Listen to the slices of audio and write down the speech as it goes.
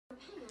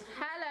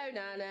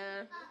Hello,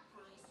 Nana.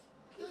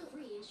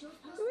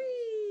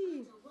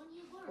 Whee!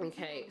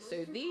 Okay,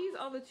 so these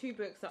are the two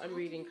books that I'm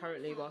reading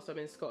currently whilst I'm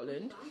in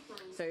Scotland.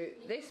 So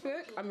this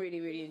book I'm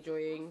really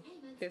enjoying.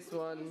 This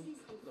one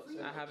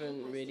I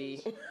haven't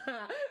really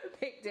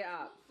picked it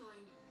up.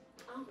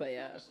 But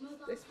yeah,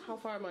 how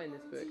far am I in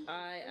this book?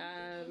 I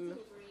am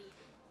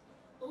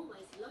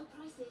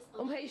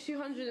on page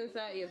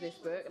 230 of this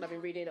book, and I've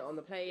been reading it on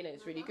the plane, and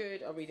it's really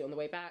good. I'll read it on the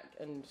way back,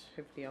 and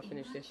hopefully I'll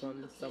finish this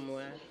one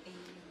somewhere,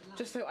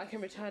 just so I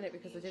can return it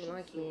because I didn't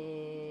like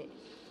it.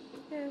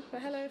 Yeah,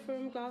 but hello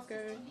from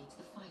Glasgow.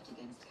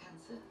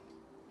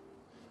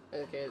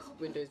 Okay, its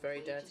window's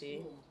very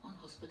dirty.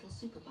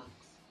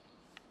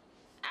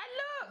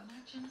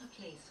 Imagine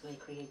a place where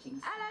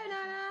creating hello,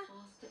 Nana.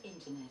 faster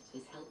internet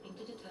is helping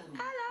to determine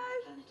hello.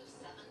 the planet of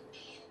 7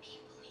 billion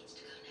people needs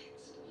to go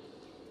next.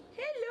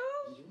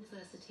 Hello.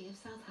 University of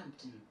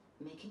Southampton,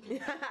 making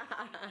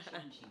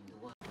changing the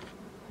world.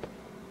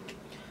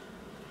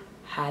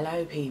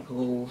 Hello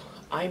people,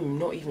 I'm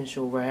not even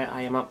sure where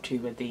I am up to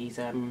with these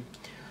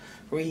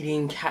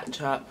reading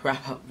catch-up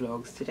wrap-up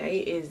vlogs. Today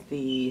is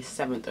the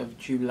 7th of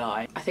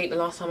July. I think the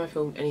last time I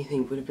filmed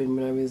anything would have been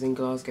when I was in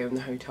Glasgow in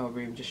the hotel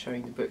room just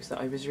showing the books that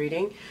I was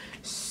reading.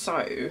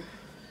 So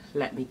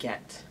let me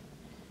get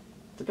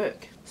the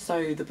book.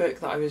 So the book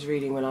that I was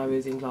reading when I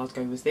was in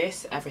Glasgow was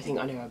this, Everything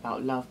I Know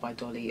About Love by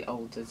Dolly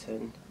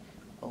Alderton.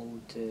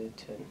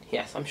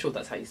 Yes, I'm sure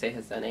that's how you say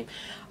her surname.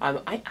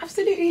 I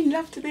absolutely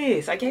loved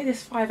this. I gave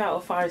this 5 out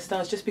of 5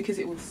 stars just because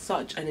it was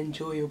such an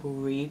enjoyable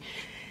read.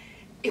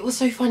 It was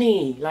so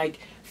funny,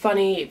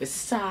 it was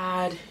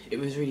sad, it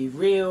was really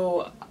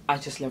real. I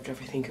just loved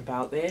everything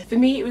about this. For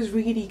me, it was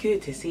really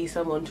good to see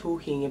someone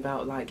talking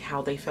about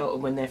how they felt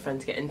when their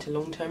friends get into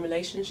long-term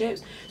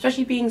relationships,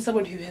 especially being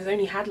someone who has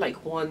only had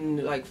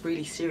one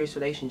really serious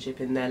relationship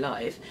in their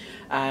life,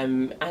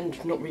 and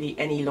not really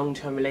any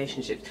long-term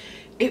relationships.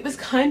 It was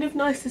kind of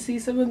nice to see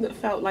someone that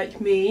felt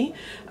like me,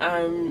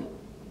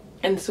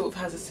 and sort of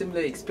has a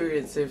similar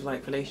experience of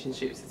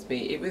relationships as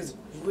me. It was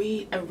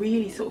a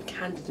really sort of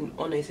candid and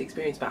honest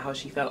experience about how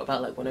she felt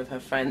about one of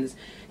her friends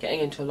getting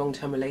into a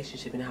long-term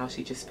relationship and how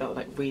she just felt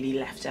really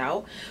left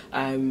out.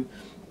 And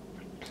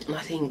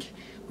I think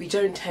we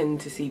don't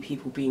tend to see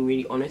people being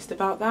really honest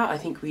about that. I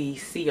think we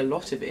see a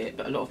lot of it,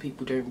 but a lot of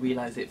people don't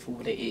realise it for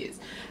what it is.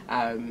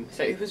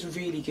 So it was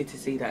really good to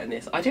see that in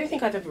this. I don't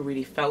think I've ever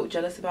really felt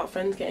jealous about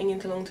friends getting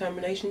into long-term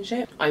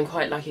relationships. I'm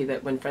quite lucky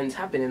that when friends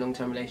have been in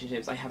long-term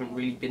relationships, I haven't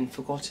really been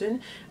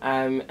forgotten.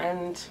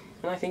 And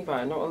when I think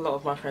about it, not a lot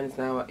of my friends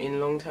now are in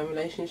long-term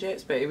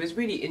relationships, but it was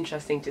really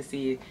interesting to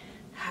see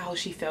how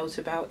she felt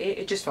about it.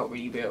 It just felt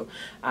really real.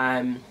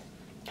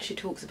 She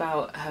talks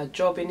about her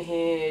job in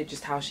here,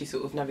 just how she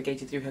sort of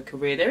navigated through her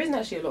career. There isn't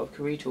actually a lot of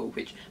career talk,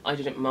 which I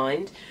didn't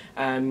mind.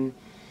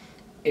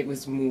 It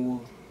was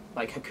more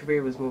her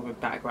career was more of a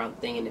background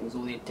thing, and it was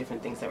all the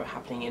different things that were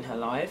happening in her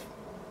life.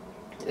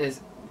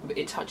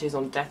 It touches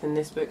on death in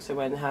this book, so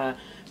when her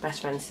best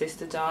friend's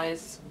sister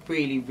dies,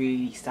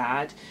 really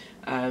sad.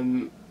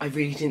 I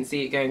really didn't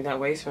see it going that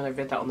way, so when I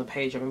read that on the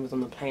page, I remember it was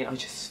on the plane, I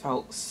just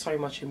felt so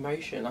much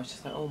emotion. I was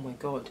just like, oh my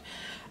god.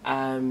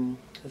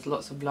 There's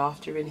lots of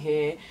laughter in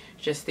here,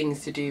 just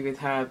things to do with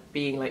her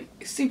being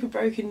super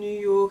broke in New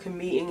York and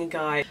meeting a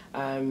guy.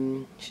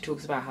 She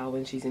talks about how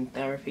when she's in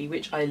therapy,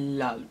 which I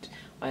loved.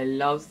 I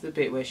loved the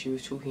bit where she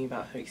was talking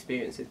about her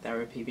experience with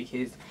therapy,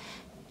 because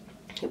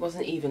it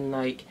wasn't even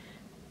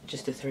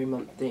just a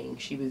 3-month thing.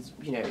 She was,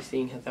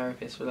 seeing her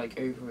therapist for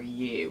over a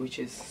year, which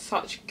is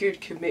such good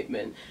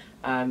commitment.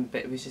 But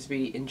it was just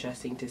really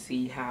interesting to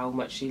see how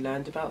much she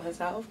learned about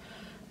herself.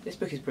 This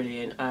book is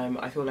brilliant.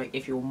 I feel like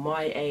if you're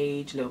my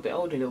age, a little bit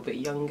older, a little bit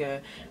younger,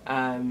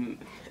 and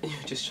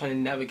you're just trying to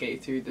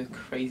navigate through the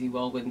crazy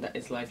whirlwind that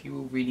is life, you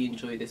will really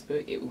enjoy this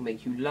book. It will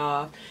make you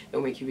laugh, it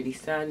will make you really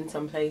sad in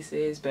some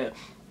places, but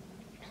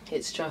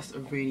it's just a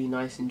really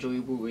nice,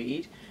 enjoyable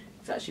read.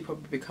 It's actually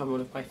probably become one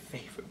of my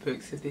favourite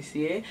books of this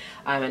year,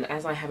 and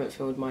as I haven't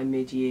filmed my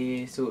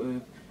mid-year sort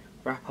of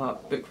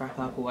book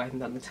wrap-up, or I haven't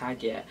done the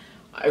tag yet,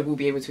 I will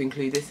be able to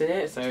include this in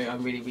it, so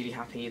I'm really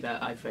happy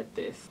that I've read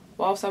this.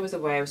 Whilst I was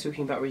away, I was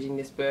talking about reading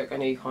this book. I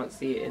know you can't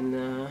see it in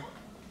the...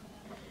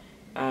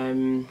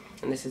 and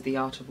this is The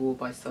Art of War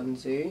by Sun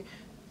Tzu.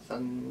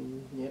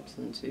 Sun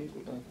Tzu.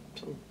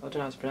 I don't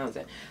know how to pronounce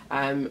it.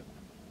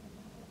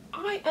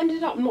 I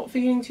ended up not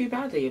feeling too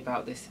badly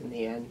about this in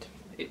the end.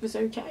 It was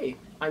okay.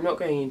 I'm not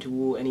going into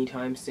war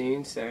anytime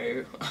soon,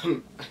 so I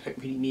don't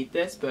really need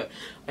this, but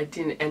I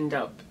didn't end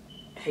up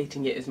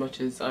hating it as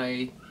much as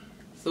I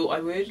thought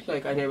I would.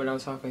 I know when I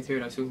was halfway through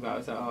and I was talking about it, I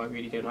was like, oh, I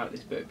really don't like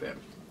this book, but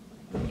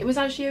it was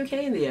actually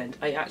okay in the end.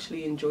 I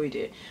actually enjoyed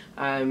it.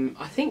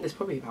 I think there's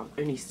probably about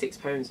only 6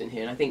 poems in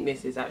here, and I think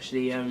this is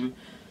actually a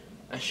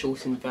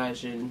shortened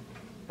version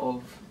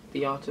of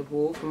The Art of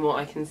War from what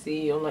I can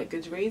see on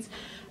Goodreads.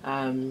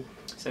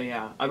 So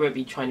yeah, I won't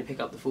be trying to pick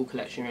up the full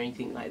collection or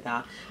anything like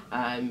that,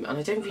 and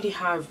I don't really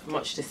have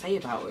much to say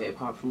about it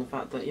apart from the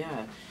fact that,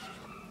 yeah,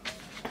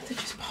 they're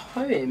just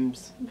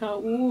poems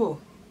about war.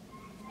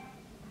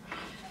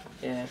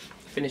 Yeah,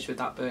 finished with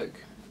that book.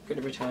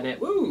 gonna return it.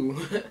 Woo!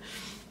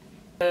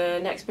 The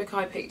next book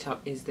I picked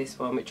up is this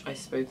one, which I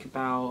spoke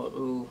about.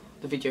 Ooh,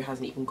 the video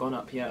hasn't even gone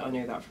up yet, I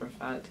know that for a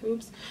fact.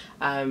 Oops.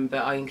 But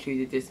I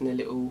included this in a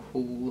little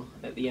haul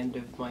at the end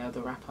of my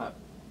other wrap up.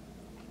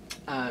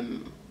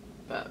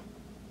 But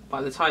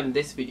by the time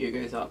this video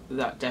goes up,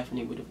 that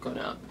definitely would have gone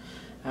up,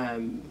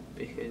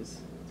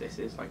 because this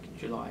is like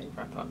July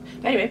wrap up.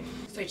 But anyway,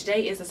 so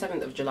today is the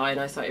 7th of July and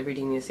I started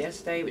reading this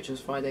yesterday, which was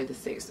Friday the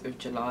 6th of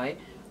July.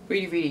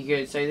 Really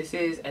good. So this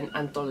is an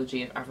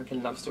anthology of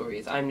African love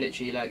stories. I'm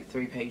literally like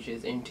 3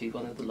 pages into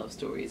one of the love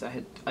stories.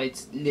 I'd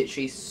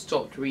literally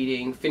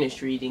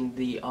finished reading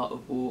The Art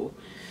of War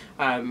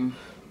on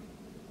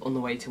the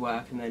way to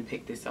work, and then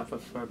picked this up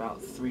for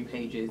about 3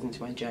 pages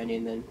into my journey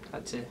and then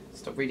had to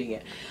stop reading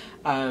it.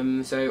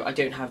 So I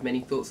don't have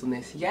many thoughts on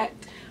this yet.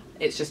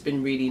 It's just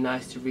been really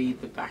nice to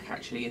read the back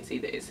actually and see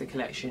that it's a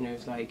collection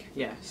of like,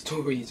 yeah,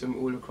 stories from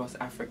all across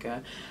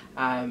Africa,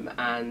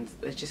 and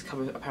they just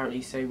cover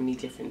apparently so many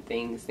different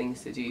things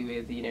to do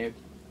with, you know,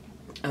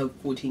 a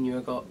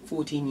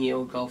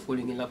 14-year-old girl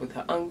falling in love with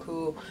her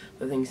uncle,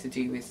 the things to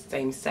do with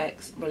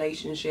same-sex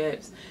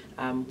relationships,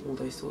 all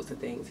those sorts of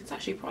things. It's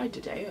actually Pride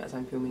today as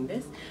I'm filming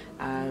this.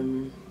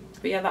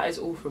 But yeah, that is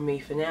all from me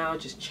for now,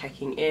 just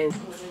checking in.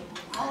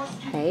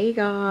 Hey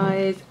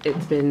guys,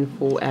 it's been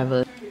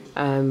forever.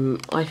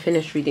 I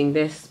finished reading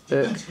this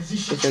book,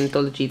 this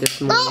anthology,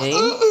 this morning.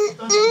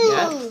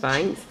 Yeah,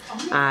 thanks.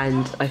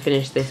 And I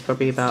finished this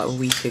probably about a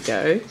week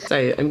ago. So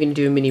I'm going to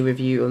do a mini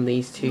review on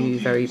these two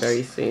very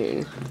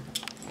soon.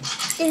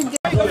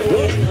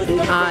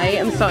 I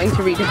am starting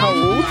to read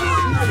Hold.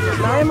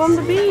 I am on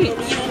the beach.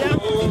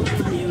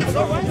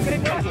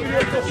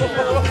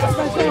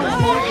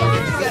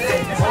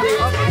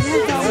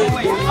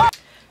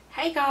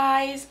 Hey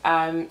guys,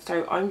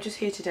 so I'm just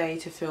here today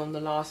to film the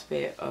last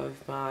bit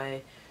of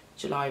my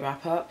July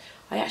wrap up.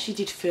 I actually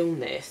did film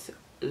this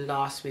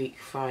last week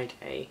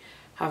Friday.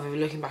 However,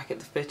 looking back at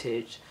the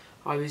footage,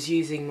 I was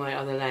using my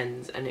other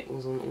lens and it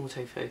was on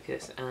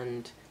autofocus,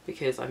 and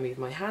because I move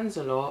my hands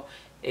a lot,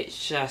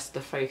 it's just,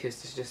 the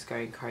focus is just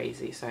going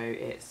crazy, so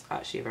it's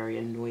actually a very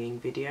annoying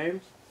video.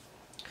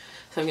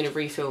 So I'm going to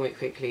refilm it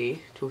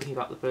quickly, talking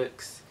about the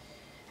books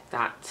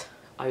that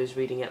I was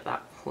reading at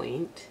that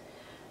point.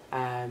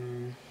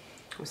 I'm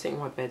sitting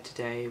on my bed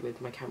today with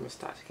my camera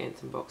stacked against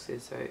some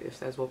boxes, so if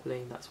there's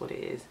wobbling, that's what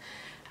it is.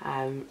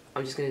 I'm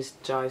just going to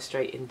dive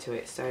straight into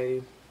it.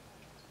 So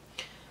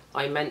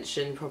I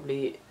mentioned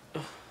probably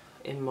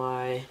in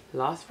my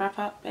last wrap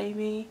up,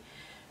 maybe,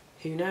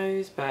 who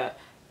knows, but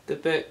the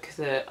book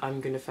that I'm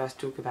going to first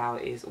talk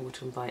about is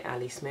Autumn by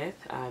Ali Smith.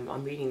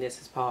 I'm reading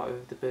this as part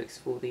of the books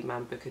for the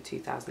Man Booker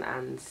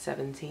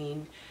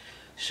 2017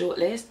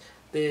 shortlist.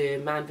 The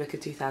Man Booker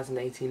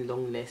 2018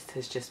 long list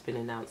has just been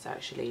announced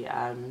actually,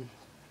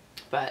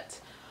 but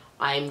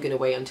I'm going to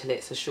wait until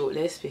it's a short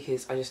list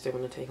because I just don't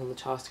want to take on the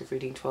task of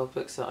reading 12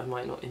 books that I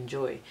might not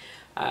enjoy.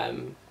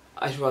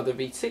 I'd rather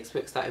read 6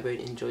 books that I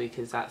won't enjoy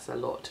because that's a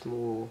lot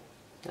more,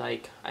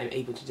 like, I'm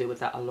able to deal with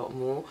that a lot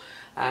more.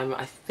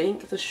 I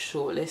think the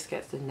shortlist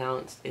gets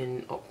announced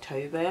in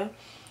October,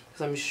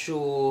 because I'm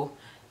sure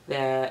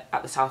they're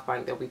at the South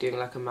Bank, they'll be doing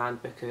like a Man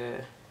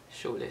Booker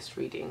shortlist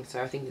reading,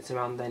 so I think it's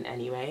around then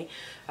anyway.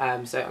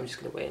 So I'm just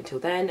going to wait until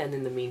then, and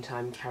in the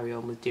meantime carry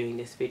on with doing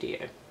this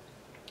video.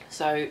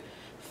 So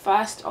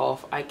first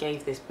off, I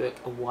gave this book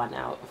a 1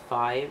 out of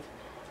 5.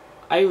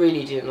 I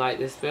really didn't like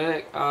this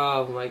book,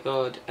 oh my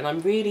god, and I'm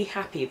really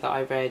happy that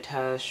I read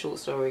her short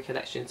story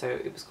collection, so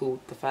it was called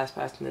The First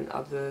Person and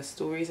Other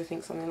Stories, I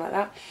think, something like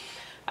that,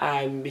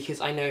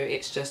 because I know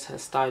it's just her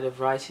style of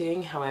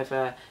writing.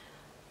 However,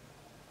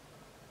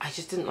 I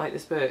just didn't like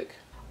this book.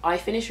 I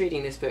finished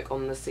reading this book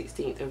on the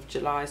 16th of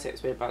July, so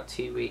it's been about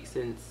 2 weeks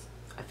since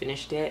I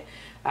finished it.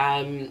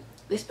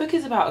 This book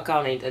is about a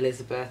girl named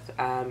Elizabeth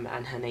and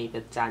her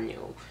neighbour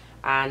Daniel,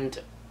 and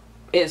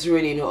it's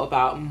really not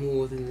about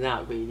more than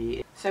that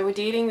really. So we're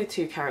dealing with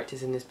 2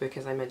 characters in this book,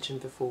 as I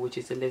mentioned before, which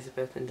is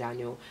Elizabeth and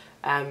Daniel.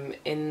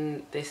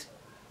 In this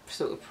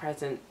sort of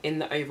present, in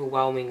the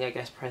overwhelming, I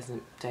guess,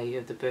 present day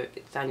of the book,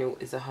 Daniel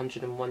is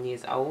 101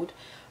 years old.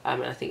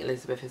 And I think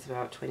Elizabeth is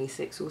about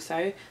 26 or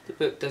so. The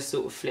book does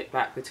sort of flip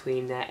back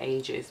between their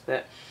ages,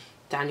 but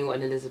Daniel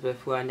and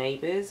Elizabeth were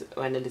neighbours.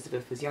 When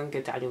Elizabeth was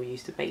younger, Daniel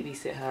used to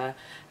babysit her,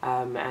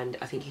 and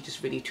I think he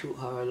just really taught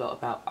her a lot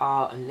about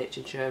art and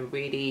literature, and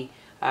really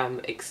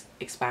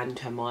expanded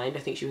her mind. I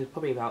think she was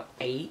probably about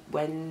 8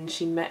 when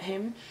she met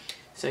him,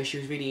 so she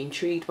was really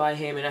intrigued by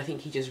him, and I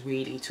think he just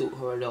really taught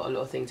her a lot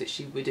of things that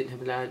she wouldn't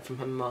have learned from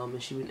her mum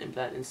and she wouldn't have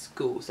learned in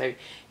school. So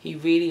he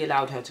really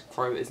allowed her to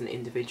grow as an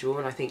individual,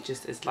 and I think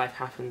just as life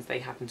happens, they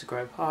happen to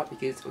grow apart,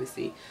 because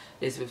obviously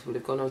Elizabeth would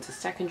have gone on to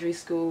secondary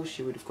school,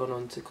 she would have gone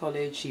on to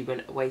college, she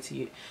went away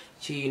to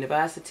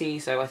university,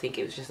 so I think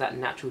it was just that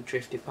natural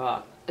drift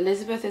apart.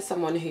 Elizabeth is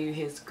someone who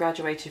has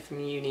graduated from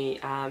uni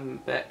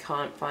but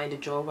can't find a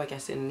job, I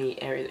guess, in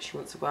the area that she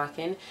wants to work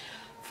in.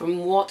 From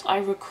what I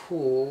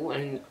recall,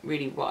 and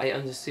really what I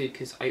understood,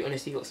 because I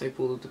honestly got so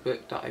bored of the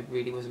book that I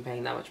really wasn't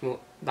paying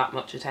that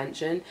much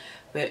attention,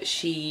 but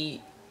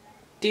she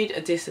did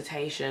a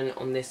dissertation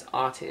on this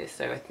artist,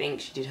 so I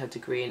think she did her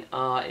degree in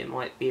art. It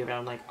might be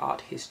around like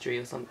art history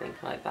or something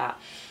like that.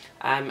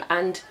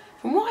 And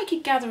from what I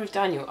could gather of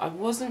Daniel, I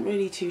wasn't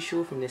really too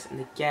sure from this, and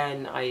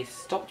again I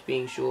stopped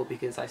being sure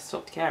because I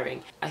stopped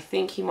caring. I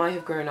think he might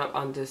have grown up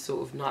under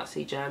sort of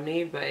Nazi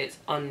Germany, but it's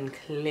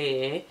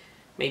unclear,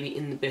 maybe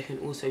in the book and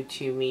also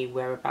to me,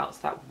 whereabouts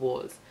that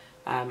was.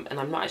 And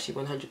I'm not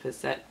actually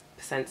 100%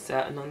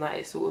 certain on that.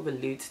 It sort of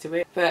alludes to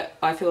it, but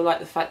I feel like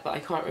the fact that I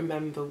can't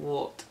remember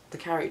what the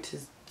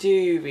characters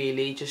do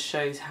really just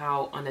shows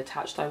how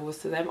unattached I was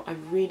to them. I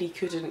really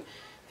couldn't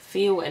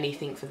feel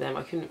anything for them.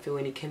 I couldn't feel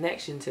any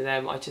connection to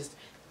them. I just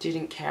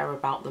didn't care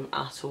about them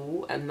at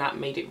all, and that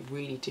made it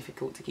really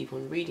difficult to keep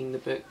on reading the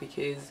book,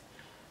 because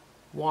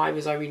why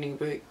was I reading a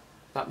book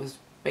that was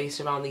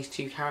based around these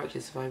two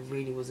characters if I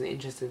really wasn't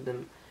interested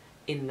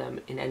in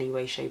them in any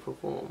way, shape or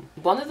form?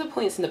 One of the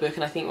points in the book,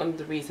 and I think one of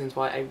the reasons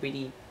why I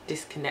really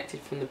disconnected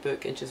from the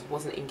book and just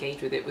wasn't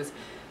engaged with it, was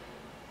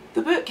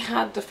the book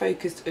had the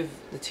focus of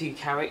the two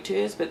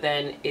characters, but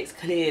then it's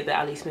clear that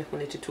Ali Smith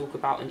wanted to talk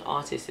about an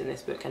artist in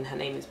this book, and her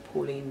name is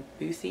Pauline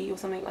Boothie or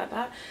something like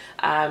that.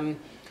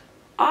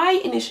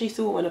 I initially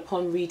thought, when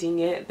upon reading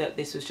it, that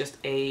this was just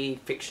a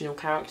fictional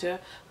character,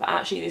 but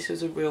actually this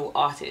was a real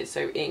artist.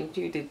 So it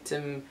included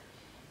some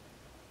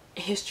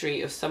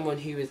history of someone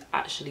who was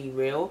actually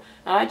real,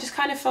 and I just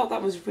kind of felt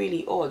that was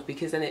really odd,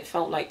 because then it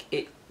felt like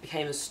it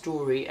became a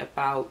story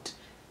about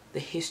the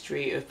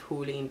history of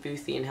Pauline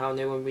Boothie and how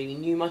no one really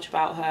knew much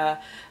about her,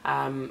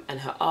 and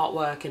her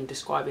artwork, and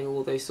describing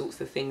all those sorts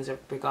of things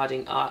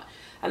regarding art.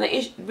 And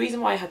the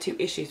reason why I had two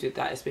issues with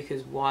that is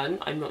because, one,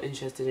 I'm not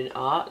interested in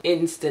art.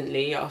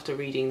 Instantly after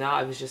reading that,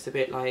 I was just a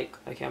bit like,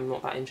 okay, I'm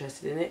not that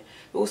interested in it.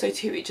 But also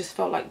two, it just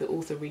felt like the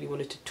author really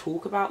wanted to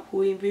talk about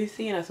Pauline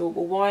Boothie, and I thought,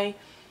 well, why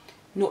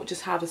not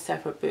just have a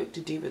separate book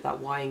to do with that?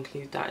 Why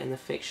include that in the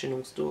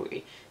fictional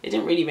story? It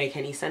didn't really make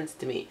any sense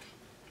to me.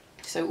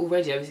 So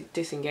already I was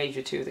disengaged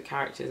with two of the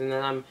characters, and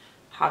then I'm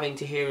having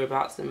to hear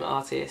about some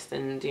artists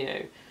and, you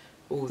know,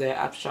 all their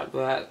abstract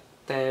work,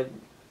 their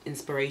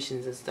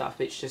inspirations and stuff,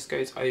 which just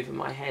goes over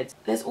my head.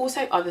 There's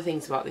also other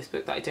things about this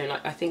book that I don't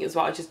like. I think as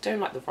well, I just don't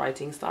like the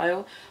writing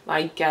style.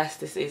 I guess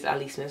this is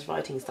Ali Smith's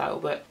writing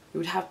style, but we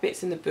would have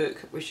bits in the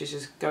book which is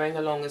just going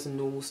along as a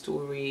normal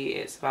story.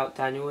 It's about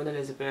Daniel and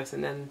Elizabeth,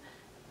 and then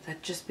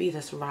there'd just be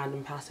this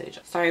random passage.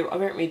 So I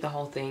won't read the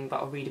whole thing,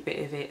 but I'll read a bit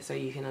of it so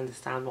you can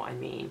understand what I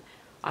mean.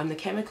 I'm the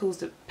chemicals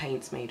that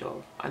paint's made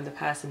of. I'm the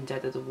person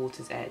dead at the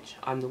water's edge.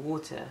 I'm the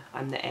water.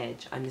 I'm the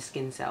edge. I'm the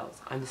skin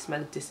cells. I'm the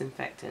smell of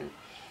disinfectant.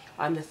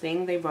 I'm the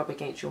thing they rub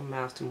against your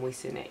mouth to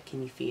moisten it.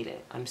 Can you feel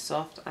it? I'm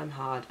soft. I'm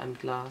hard. I'm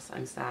glass.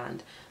 I'm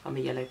sand. I'm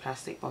a yellow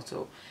plastic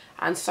bottle.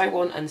 And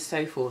so on and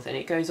so forth. And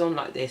it goes on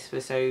like this.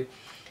 So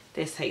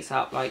this takes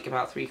up like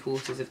about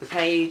 3/4 of the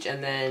page,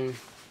 and then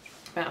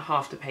about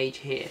half the page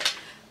here.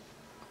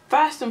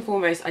 First and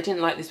foremost, I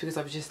didn't like this because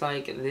I was just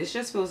like, this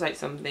just feels like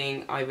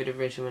something I would have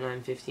written when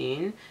I'm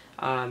 15.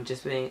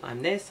 Just being,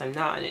 I'm this, I'm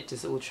that, and it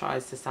just all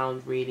tries to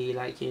sound really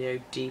like, you know,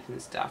 deep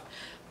and stuff.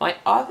 My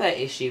other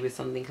issue with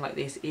something like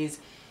this is,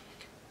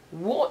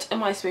 what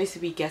am I supposed to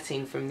be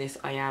getting from this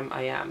I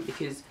am?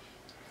 Because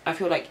I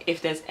feel like if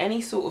there's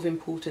any sort of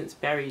importance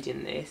buried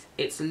in this,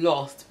 it's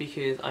lost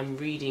because I'm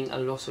reading a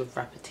lot of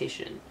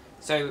repetition.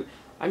 So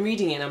I'm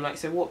reading it and I'm like,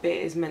 so what bit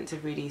is meant to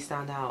really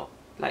stand out?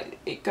 Like,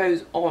 it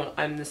goes on.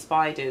 I'm the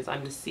spiders,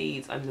 I'm the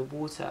seeds, I'm the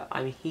water,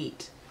 I'm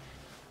heat.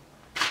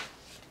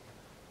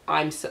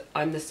 I'm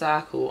the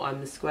circle,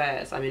 I'm the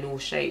squares, I'm in all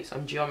shapes,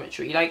 I'm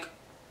geometry. Like,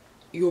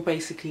 you're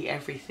basically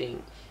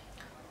everything.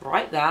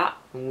 Write that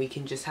and we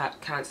can just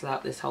cancel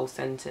out this whole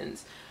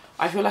sentence.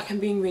 I feel like I'm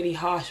being really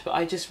harsh, but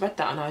I just read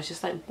that and I was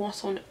just like,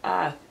 what on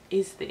earth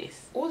is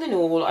this? All in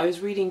all, I was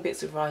reading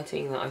bits of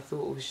writing that I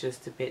thought was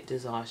just a bit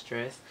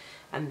disastrous.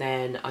 And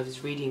then I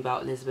was reading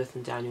about Elizabeth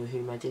and Daniel,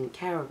 whom I didn't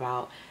care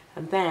about.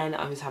 And then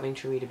I was having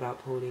to read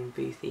about Pauline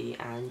Boothie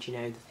and, you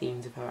know, the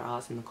themes of her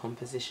art and the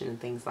composition and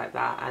things like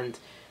that. And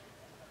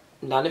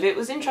none of it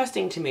was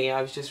interesting to me.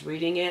 I was just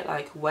reading it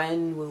like,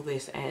 when will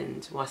this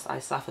end? Must I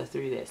suffer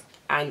through this?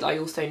 And I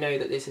also know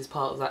that this is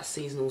part of that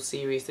seasonal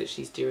series that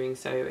she's doing.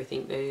 So I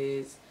think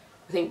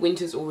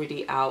winter's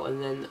already out,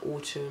 and then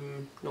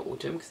autumn, not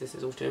autumn because this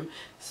is autumn,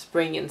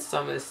 spring and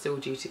summer is still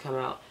due to come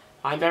out.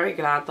 I'm very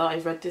glad that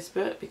I've read this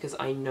book because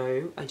I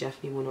know I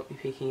definitely will not be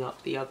picking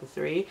up the other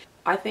three.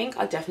 I think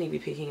I'll definitely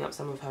be picking up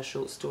some of her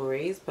short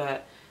stories,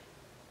 but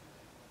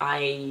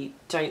I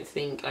don't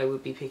think I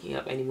would be picking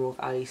up any more of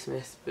Ali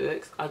Smith's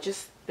books. I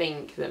just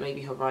think that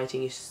maybe her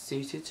writing is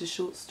suited to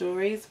short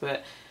stories,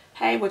 but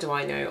hey, what do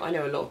I know? I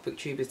know a lot of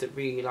booktubers that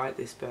really like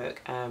this book.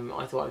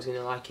 I thought I was going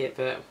to like it,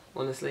 but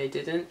honestly I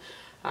didn't.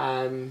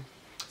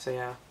 So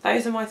yeah,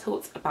 those are my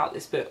thoughts about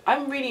this book.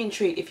 I'm really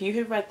intrigued. If you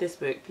have read this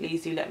book,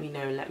 please do let me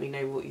know and let me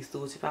know what you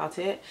thought about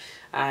it.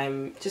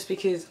 Just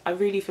because I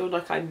really feel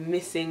like I'm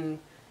missing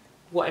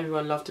what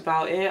everyone loved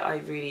about it. I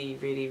really,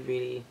 really,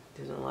 really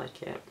didn't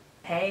like it.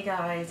 Hey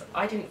guys,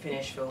 I didn't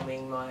finish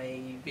filming my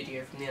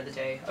video from the other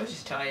day. I was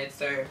just tired,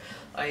 so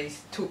I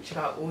talked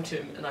about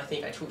autumn and I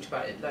think I talked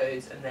about it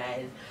loads, and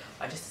then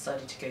I just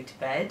decided to go to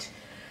bed.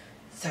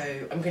 So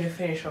I'm going to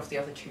finish off the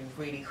other two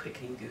really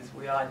quickly because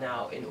we are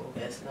now in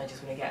August and I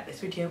just want to get this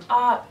video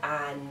up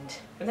and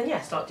then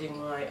yeah, start doing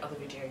my other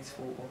videos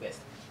for August.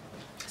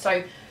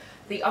 So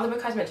the other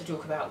book I was meant to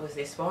talk about was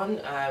this one,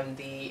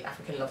 the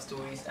African Love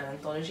Stories and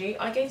Anthology.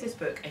 I gave this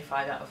book a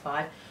 5 out of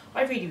 5.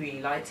 I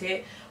really liked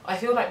it. I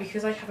feel like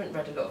because I haven't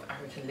read a lot of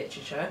African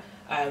literature,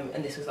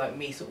 and this was like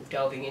me sort of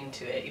delving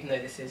into it, even though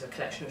this is a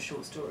collection of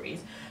short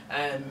stories,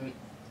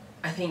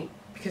 I think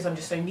because I'm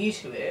just so new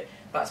to it,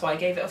 that's why I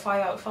gave it a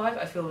 5 out of 5.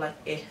 I feel like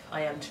if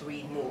I am to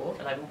read more,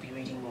 and I will be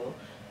reading more,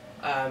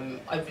 I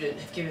wouldn't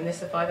have given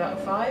this a 5 out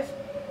of 5.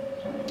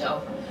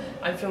 Oh,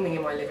 I'm filming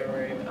in my living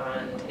room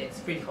and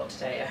it's really hot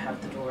today. I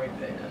have the door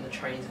open and the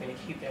train's going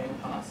to keep going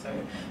past, so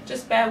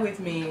just bear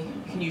with me.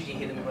 You can usually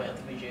hear them in my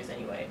other videos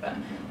anyway, but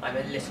I'm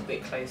a little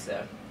bit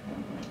closer.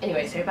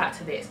 Anyway, so back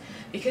to this.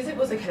 Because it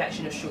was a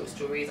collection of short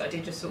stories, I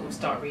did just sort of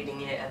start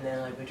reading it and then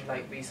I would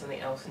like read something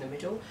else in the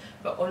middle.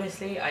 But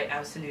honestly, I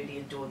absolutely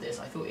adored this.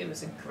 I thought it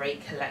was a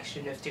great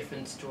collection of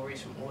different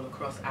stories from all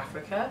across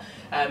Africa.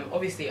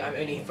 Obviously, I'm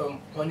only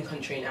from one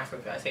country in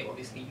Africa. I say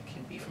obviously, you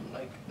can be from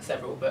like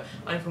several, but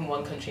I'm from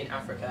one country in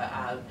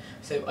Africa,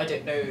 so I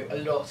don't know a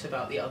lot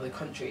about the other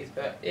countries.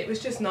 But it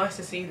was just nice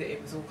to see that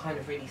it was all kind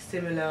of really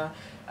similar.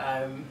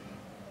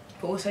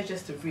 But also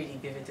just the really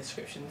vivid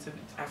descriptions of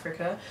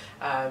Africa,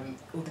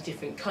 all the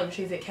different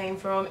countries it came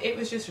from. It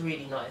was just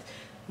really nice.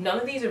 None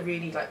of these are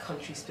really like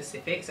country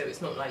specific, so it's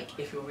not like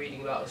if you're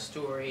reading about a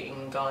story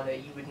in Ghana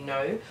you would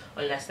know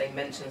unless they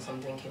mention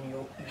something and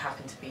you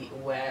happen to be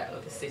aware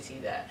of a city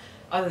there.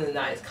 Other than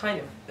that, it's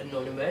kind of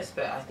anonymous,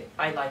 but I think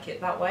I like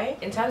it that way.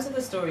 In terms of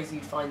the stories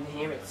you'd find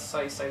here, it's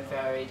so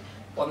varied.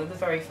 One of the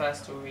very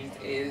first stories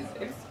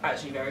it's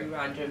actually very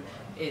random,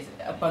 is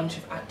a bunch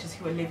of actors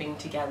who are living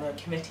together,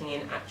 committing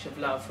an act of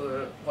love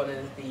for one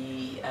of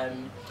the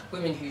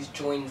women who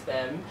joins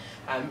them,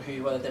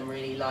 who one of them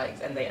really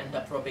likes, and they end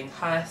up robbing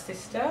her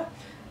sister.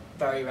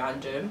 Very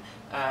random.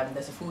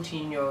 There's a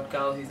 14-year-old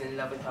girl who's in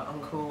love with her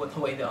uncle, and the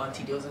way the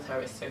auntie deals with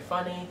her is so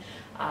funny.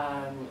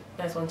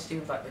 There's one to do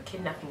with like the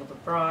kidnapping of a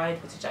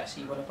bride, which is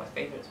actually one of my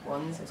favourite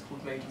ones. It's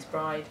called Modi's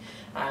Bride.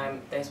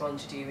 There's one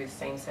to do with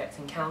same-sex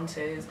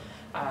encounters.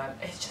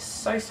 It's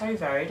just so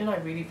varied, and I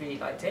really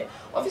liked it.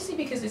 Obviously,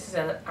 because this is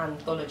an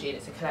anthology and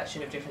it's a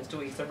collection of different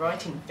stories, the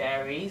writing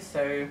varies,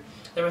 so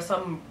there are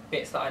some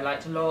bits that I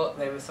liked a lot,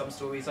 there were some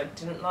stories I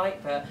didn't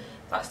like, but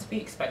that's to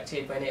be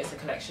expected when it's a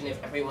collection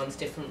of everyone's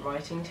different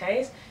writing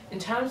taste. In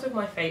terms of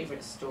my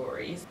favourite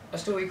stories, a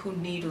story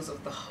called Needles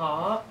of the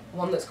Heart,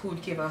 one that's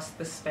called Give Us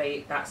the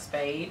Spade, That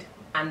Spade,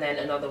 and then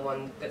another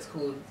one that's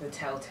called The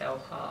Telltale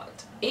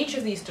Heart. Each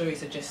of these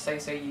stories are just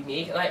so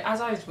unique. Like,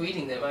 as I was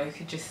reading them, I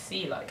could just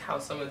see like how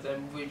some of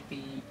them would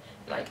be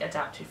like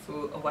adapted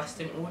for a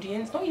Western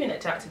audience. Not even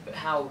adapted, but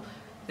how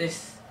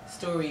this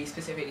story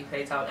specifically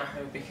plays out in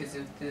Africa because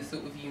of the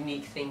sort of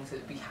unique things that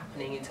would be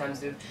happening in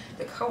terms of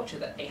the culture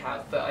that they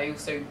have. But I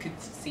also could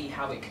see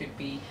how it could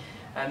be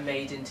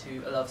made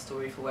into a love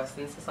story for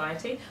Western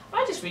society.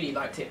 I just really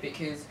liked it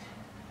because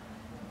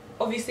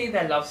obviously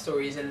they're love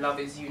stories and love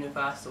is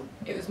universal.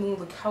 It was more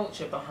the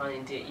culture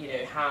behind it, you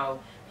know, how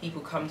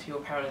people come to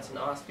your parents and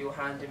ask for your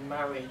hand in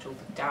marriage, or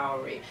the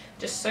dowry.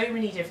 Just so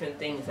many different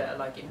things that are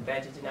like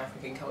embedded in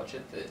African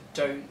culture that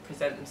don't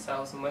present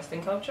themselves in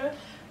Western culture.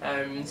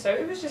 So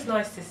it was just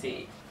nice to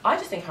see. I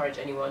just encourage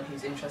anyone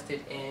who's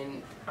interested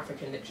in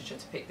African literature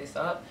to pick this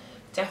up.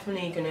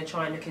 Definitely going to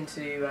try and look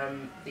into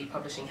the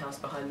publishing house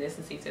behind this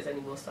and see if there's any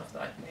more stuff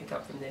that I can pick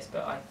up from this,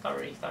 but I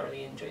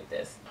thoroughly enjoyed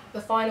this.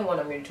 The final one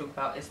I'm going to talk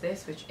about is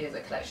this, which is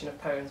a collection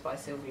of poems by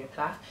Sylvia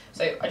Plath.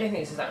 So I don't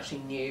think this is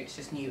actually new, it's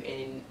just new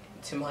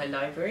to my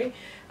library.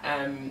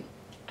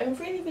 I'm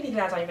really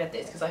glad I read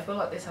this because I feel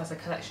like this has a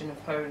collection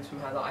of poems from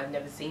her that I've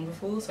never seen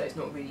before, so it's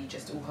not really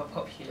just all her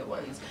popular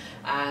ones.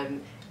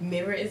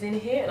 Mirror is in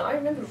here, and I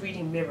remember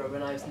reading Mirror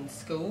when I was in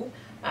school,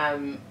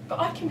 but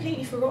I'd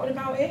completely forgotten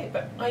about it,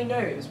 but I know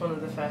it was one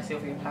of the first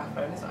Sylvia Plath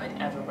poems that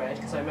I'd ever read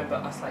because I remember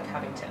us like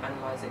having to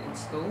analyse it in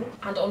school.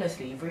 And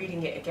honestly,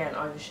 reading it again,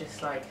 I was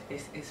just like,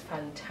 this is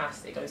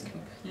fantastic. I was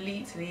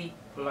completely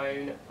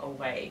blown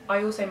away.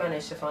 I also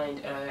managed to find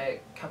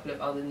a couple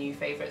of other new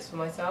favourites for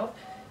myself.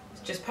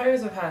 Just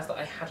poems of hers that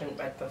I hadn't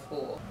read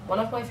before. One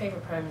of my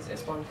favourite poems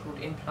is one called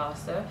In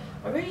Plaster.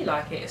 I really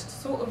like it. It's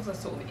sort of the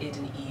sort of id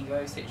and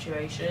ego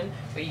situation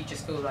where you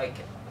just feel like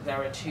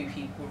there are two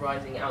people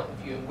rising out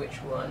of you and which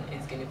one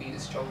is going to be the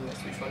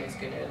strongest, which one is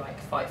going to like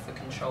fight for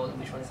control and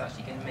which one is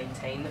actually going to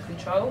maintain the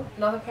control.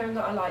 Another poem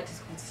that I liked is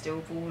called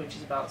Stillborn, which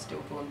is about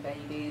stillborn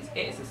babies.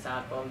 It is a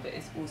sad one, but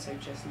it's also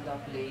just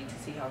lovely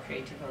to see how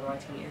creative her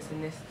writing is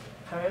in this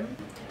poem.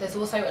 There's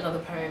also another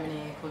poem in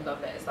here called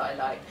Love Letters that I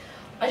like.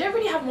 I don't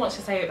really have much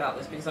to say about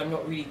this because I'm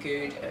not really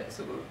good at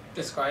sort of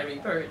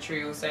describing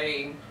poetry or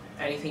saying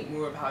anything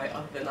more about it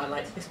other than I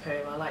liked this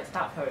poem, I liked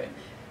that poem.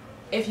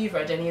 If you've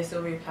read any of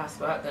Sylvia Plath's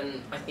work,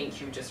 then I think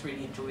you'll just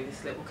really enjoy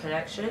this little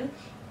collection.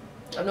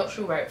 I'm not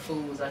sure where it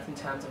falls, like in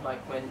terms of like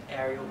when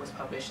Ariel was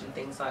published and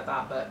things like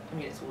that, but I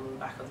mean it's all on the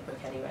back of the book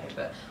anyway.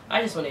 But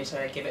I just wanted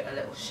to give it a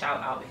little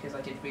shout out because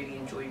I did really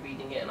enjoy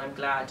reading it, and I'm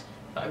glad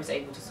that I was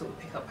able to sort of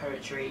pick up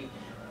poetry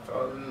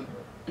from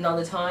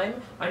another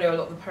time. I know a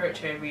lot of the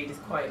poetry I read is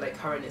quite like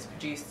current, it's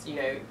produced, you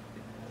know,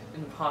 in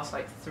the past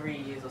like 3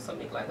 years or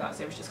something like that,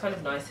 so it was just kind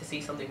of nice to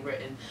see something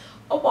written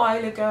a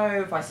while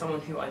ago by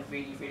someone who I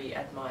really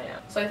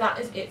admire. So that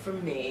is it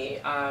from me.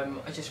 I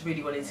just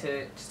really wanted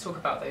to just talk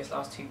about those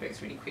last 2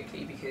 books really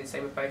quickly because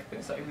they were both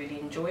books that I really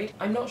enjoyed.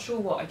 I'm not sure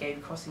what I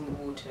gave Crossing the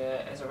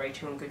Water as a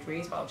rating on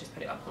Goodreads, but I'll just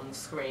put it up on the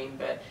screen.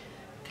 But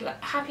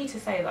happy to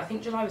say that I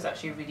think July was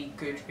actually a really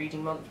good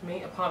reading month for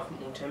me, apart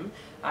from autumn.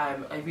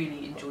 I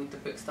really enjoyed the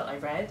books that I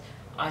read.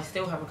 I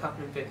still have a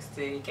couple of books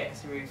to get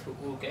through for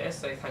August,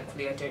 so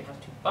thankfully I don't have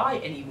to buy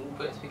any more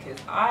books because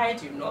I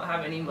do not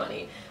have any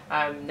money.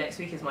 Next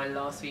week is my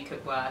last week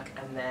at work,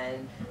 and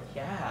then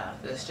yeah,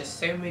 there's just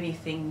so many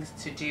things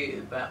to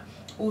do, but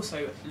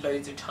also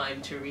loads of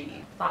time to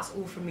read. That's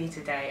all from me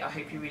today. I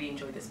hope you really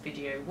enjoyed this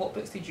video. What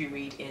books did you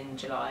read in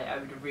July? I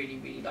would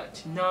really like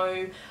to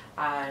know.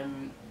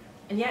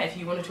 And yeah, if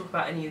you want to talk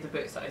about any of the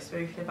books that I've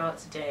spoken about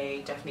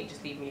today, definitely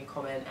just leave me a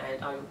comment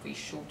and I will be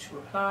sure to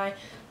reply.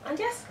 And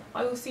yes,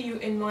 I will see you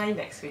in my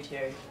next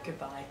video.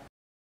 Goodbye.